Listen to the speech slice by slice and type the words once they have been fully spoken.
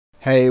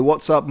Hey,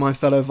 what's up my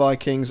fellow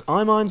Vikings?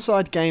 I'm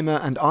Ironside Gamer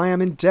and I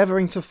am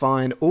endeavouring to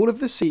find all of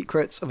the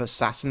secrets of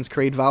Assassin's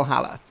Creed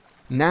Valhalla.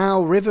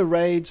 Now, river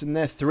raids and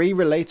their 3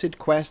 related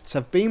quests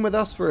have been with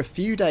us for a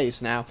few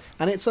days now,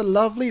 and it's a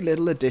lovely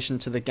little addition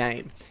to the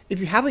game. If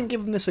you haven't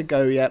given this a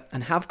go yet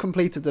and have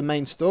completed the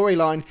main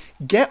storyline,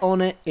 get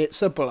on it,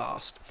 it's a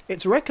blast.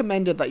 It's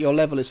recommended that your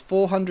level is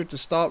 400 to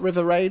start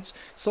river raids,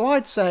 so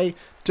I'd say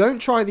don't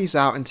try these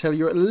out until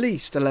you're at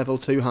least a level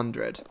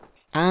 200.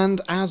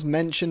 And as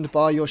mentioned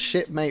by your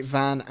shipmate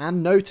Vagn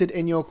and noted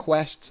in your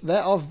quests,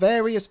 there are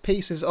various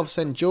pieces of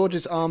St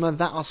George's armour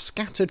that are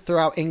scattered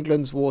throughout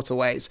England's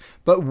waterways,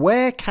 but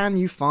where can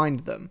you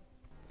find them?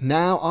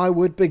 Now, I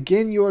would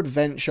begin your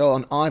adventure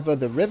on either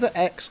the River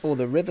Exe or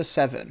the River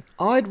Severn.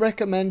 I'd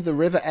recommend the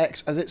River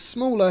Exe as it's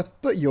smaller,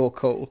 but you're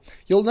cool.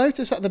 You'll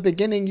notice at the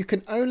beginning you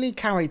can only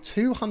carry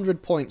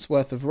 200 points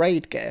worth of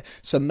raid gear,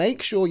 so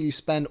make sure you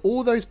spend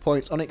all those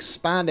points on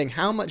expanding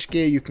how much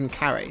gear you can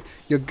carry.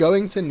 You're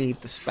going to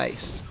need the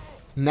space.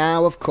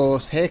 Now, of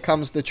course, here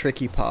comes the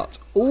tricky part.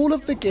 All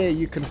of the gear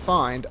you can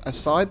find,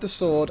 aside the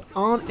sword,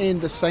 aren't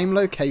in the same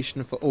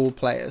location for all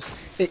players.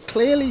 It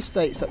clearly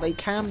states that they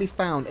can be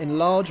found in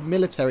large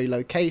military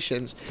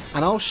locations,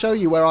 and I'll show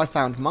you where I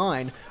found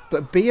mine,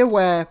 but be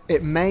aware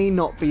it may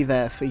not be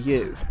there for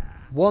you.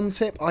 One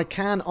tip I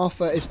can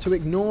offer is to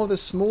ignore the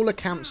smaller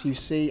camps you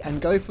see and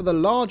go for the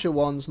larger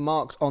ones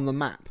marked on the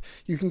map.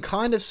 You can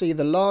kind of see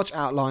the large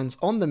outlines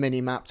on the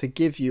minimap to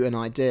give you an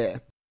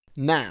idea.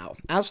 Now,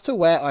 as to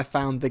where I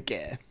found the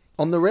gear.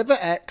 On the River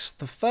Exe,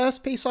 the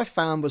first piece I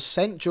found was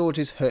St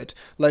George's Hood,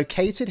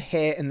 located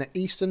here in the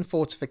eastern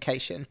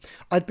fortification.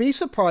 I'd be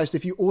surprised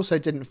if you also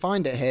didn't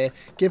find it here,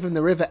 given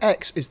the River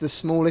Exe is the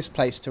smallest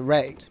place to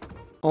raid.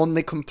 On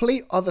the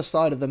complete other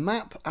side of the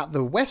map, at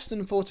the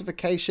western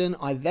fortification,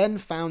 I then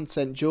found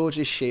St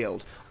George's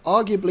Shield,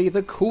 arguably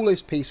the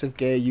coolest piece of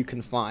gear you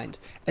can find.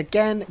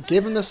 Again,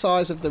 given the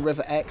size of the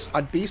River Exe,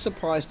 I'd be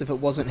surprised if it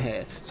wasn't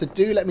here, so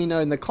do let me know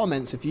in the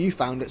comments if you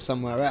found it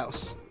somewhere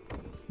else.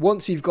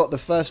 Once you've got the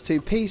first 2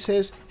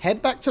 pieces,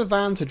 head back to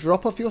Vagn to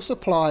drop off your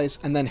supplies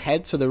and then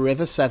head to the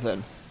River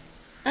Severn.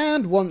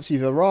 And once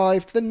you've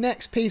arrived, the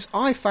next piece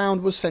I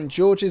found was St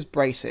George's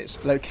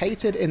Braces,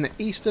 located in the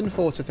eastern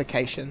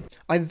fortification.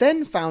 I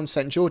then found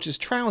St George's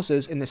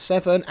Trousers in the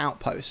Severn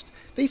outpost.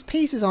 These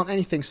pieces aren't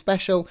anything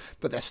special,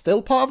 but they're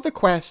still part of the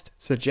quest,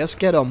 so just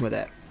get on with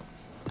it.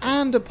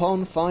 And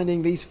upon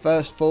finding these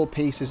first 4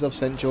 pieces of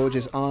St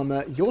George's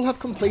armour, you'll have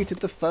completed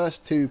the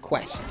first 2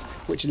 quests,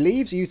 which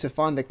leaves you to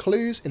find the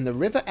clues in the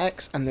River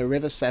Exe and the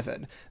River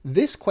Severn.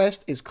 This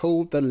quest is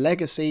called the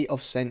Legacy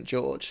of St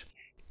George.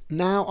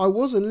 Now, I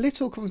was a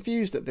little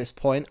confused at this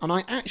point, and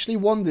I actually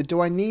wondered,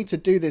 do I need to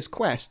do this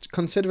quest,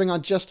 considering I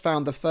just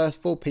found the first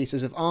 4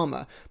 pieces of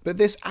armour, but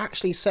this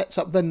actually sets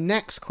up the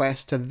next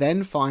quest to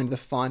then find the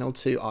final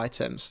 2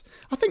 items.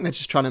 I think they're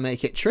just trying to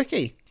make it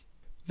tricky.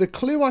 The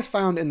clue I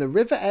found in the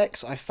River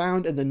Exe I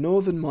found in the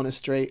Northern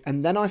Monastery,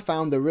 and then I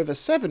found the River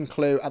Severn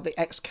clue at the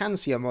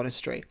Excansia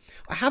Monastery.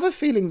 I have a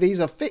feeling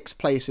these are fixed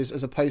places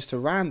as opposed to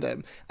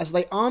random, as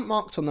they aren't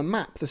marked on the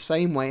map the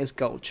same way as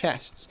gold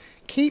chests.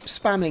 Keep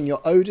spamming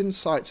your Odin's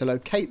sight to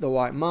locate the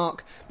white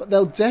mark, but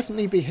they'll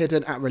definitely be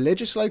hidden at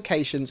religious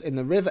locations in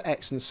the River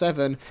Exe and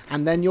Severn,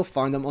 and then you'll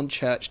find them on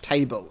church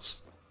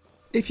tables.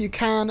 If you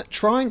can,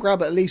 try and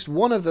grab at least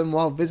one of them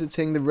while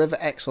visiting the River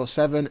Exe or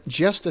Severn,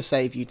 just to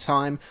save you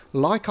time.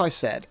 Like I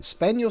said,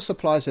 spend your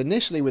supplies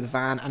initially with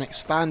Vagn and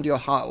expand your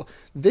hull.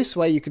 This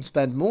way you can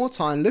spend more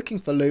time looking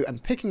for loot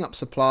and picking up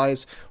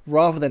supplies,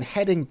 rather than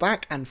heading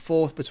back and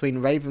forth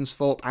between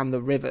Ravensthorpe and the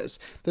rivers.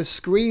 The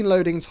screen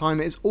loading time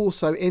is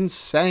also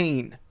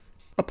insane.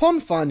 Upon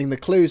finding the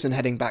clues and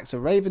heading back to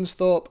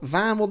Ravensthorpe,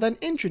 Vagn will then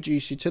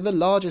introduce you to the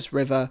largest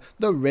river,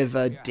 the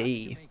River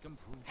Dee.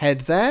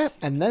 Head there,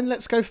 and then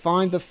let's go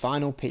find the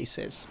final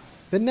pieces.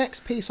 The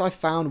next piece I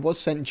found was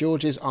St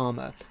George's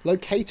Armour,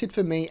 located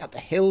for me at the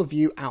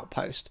Hillview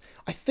Outpost.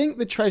 I think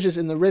the treasures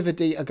in the River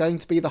Dee are going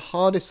to be the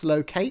hardest to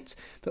locate,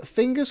 but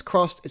fingers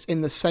crossed it's in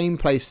the same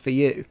place for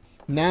you.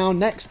 Now,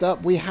 next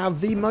up we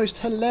have the most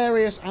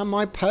hilarious and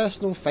my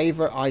personal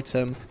favourite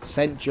item,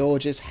 St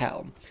George's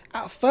Helm.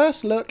 At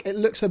first look, it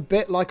looks a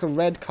bit like a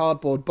red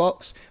cardboard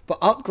box, but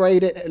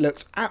upgrade it, it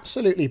looks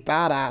absolutely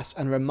badass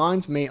and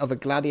reminds me of a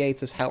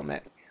gladiator's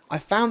helmet. I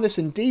found this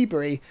in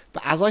Deebury,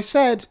 but as I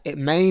said, it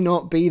may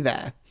not be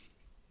there.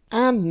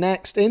 And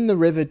next in the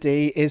River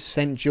Dee is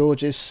St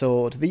George's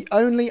Sword, the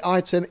only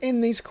item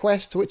in these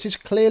quests which is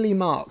clearly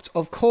marked,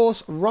 of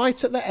course,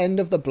 right at the end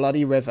of the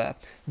bloody river.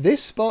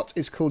 This spot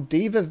is called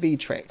Diva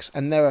Vitrix,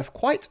 and there are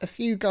quite a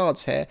few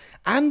guards here,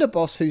 and a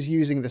boss who's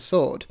using the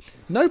sword.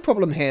 No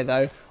problem here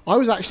though, I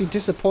was actually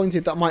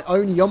disappointed that my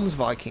own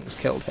Jomsvikings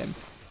killed him.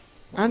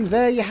 And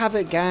there you have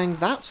it gang,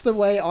 that's the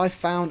way I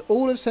found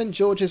all of St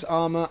George's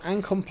armour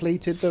and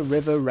completed the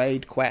river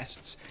raid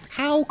quests.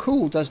 How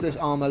cool does this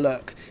armour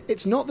look?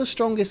 It's not the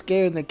strongest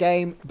gear in the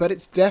game, but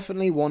it's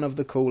definitely one of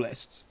the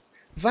coolest.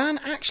 Vagn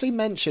actually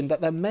mentioned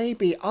that there may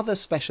be other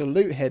special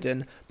loot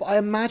hidden, but I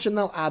imagine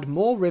they'll add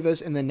more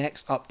rivers in the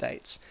next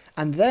updates.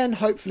 And then,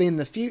 hopefully in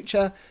the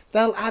future,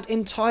 they'll add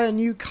entire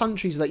new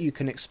countries that you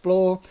can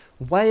explore.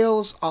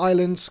 Wales,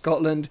 Ireland,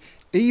 Scotland,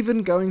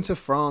 even going to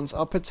France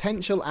are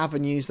potential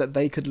avenues that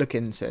they could look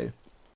into.